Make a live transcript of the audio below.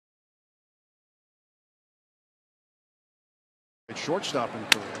Shortstop in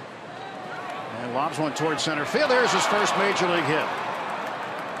career. And lobs one towards center field. There's his first major league hit.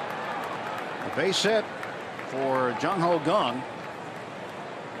 A base hit for Jung Kang.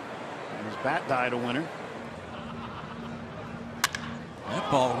 And his bat died a winner. That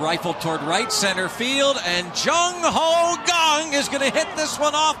ball rifled toward right center field, and Jung Kang is going to hit this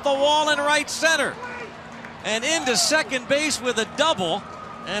one off the wall in right center. And into second base with a double.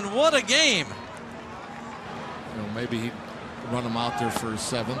 And what a game. You know, maybe he'd run him out there for his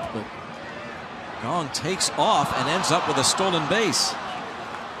seventh, but Kang takes off and ends up with a stolen base.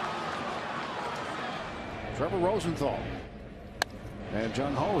 Trevor Rosenthal. And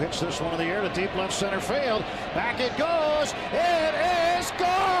Jung hits this one in the air to deep left center field. Back it goes. It is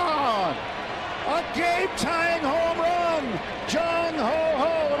gone. A game-tying home run. Jung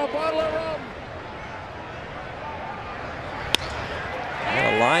and a bottle of rum.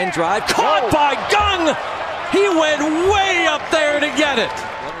 And a line drive caught by Jung. He went way up there to get it.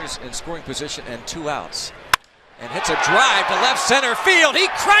 Runners in scoring position and 2 outs. And hits a drive to left center field. He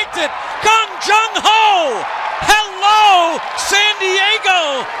cranked it. Jung Hello, San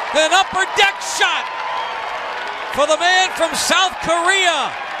Diego. An upper deck shot for the man from South Korea.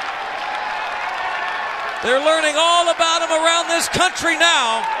 They're learning all about him around this country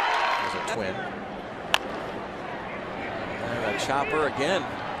now. He's a twin. And a chopper again.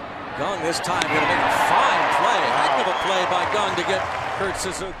 Jung this time going to make a fine play. Heck of a play by Jung to get Kurt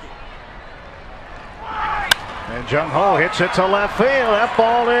Suzuki. And Jung hits it to left field. That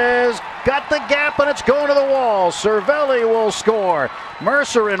ball is got the gap and it's going to the wall. Cervelli will score.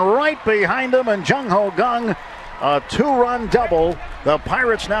 Mercer in right behind him, and Jung Kang, a 2-run double. The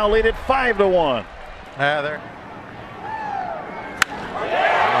Pirates now lead it 5-1. There.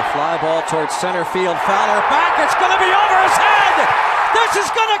 A fly ball towards center field. Fowler back. It's going to be over his head. This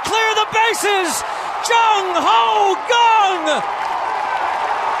is going to clear the bases. Jung Kang.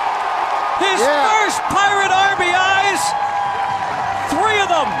 His first Pirate RBIs. 3 of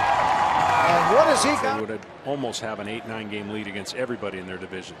them. And what has he got? They would almost have an 8-9 game lead against everybody in their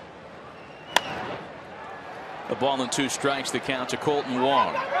division. A ball and 2 strikes. The count to Colton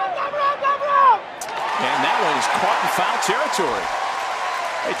Wong. And that one is caught in foul territory.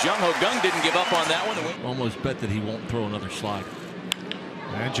 Hey, Jung Kang didn't give up on that one. almost bet that he won't throw another slide.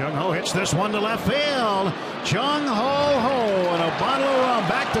 And Jung hits this one to left field. Jung and a bottle of rum.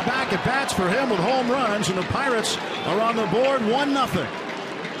 Back-to-back at bats for him with home runs, and the Pirates are on the board 1-0.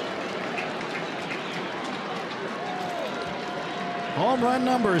 Home run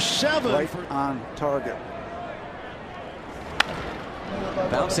number 7. Right on target.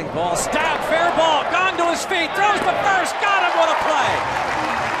 Bouncing ball, stab, fair ball. Kang to his feet, throws to first, got him. What a play!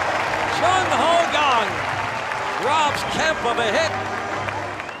 Jung Kang robs Kemp of a hit.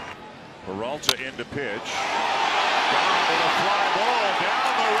 Peralta into pitch. Down with a fly ball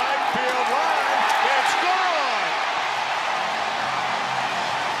down the right field line. It's gone.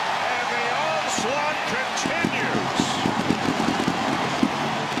 And the onslaught continues.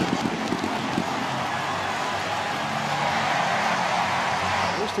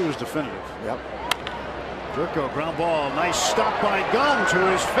 At least he was definitive. Yep. Jerko, ground ball. Nice stop by Kang to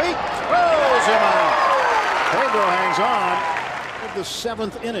his feet. Throws him out. Pedro hangs on. The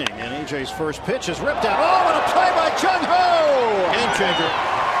 7th inning, and AJ's first pitch is ripped out. Oh, what a play by Jung Game changer.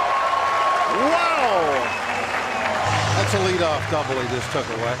 Wow. That's a leadoff double he just took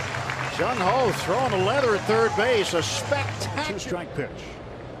away. Jung throwing a leather at third base. A spectacular 2-strike pitch.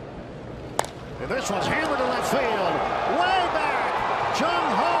 And this one's hammered to left field. Way back.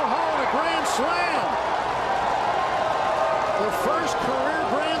 Jung a grand slam. The first career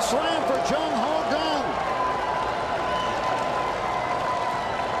grand slam for Jung Kang.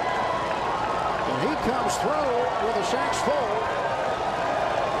 Comes through with a sacks full,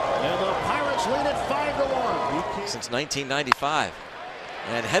 and the Pirates lead it 5-1. Since 1995,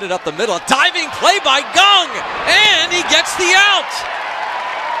 and headed up the middle, a diving play by Kang, and he gets the out.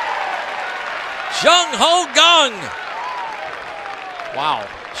 Jung Kang, wow,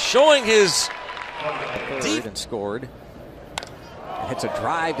 showing his deep and scored. Hits a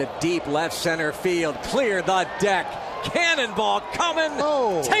drive to deep left center field, clear the deck, cannonball coming,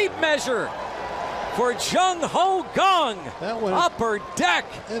 tape measure. For Jung Kang, that went upper deck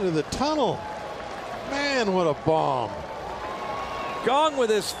into the tunnel. Man, what a bomb! Kang with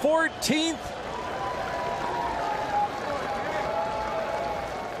his 14th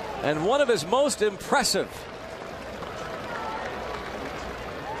and one of his most impressive.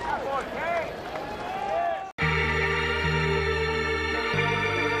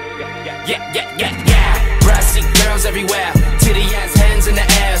 Yeah. Brassy girls everywhere. Titty ass hands in the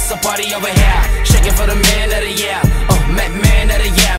air. So party over here. Shaking for the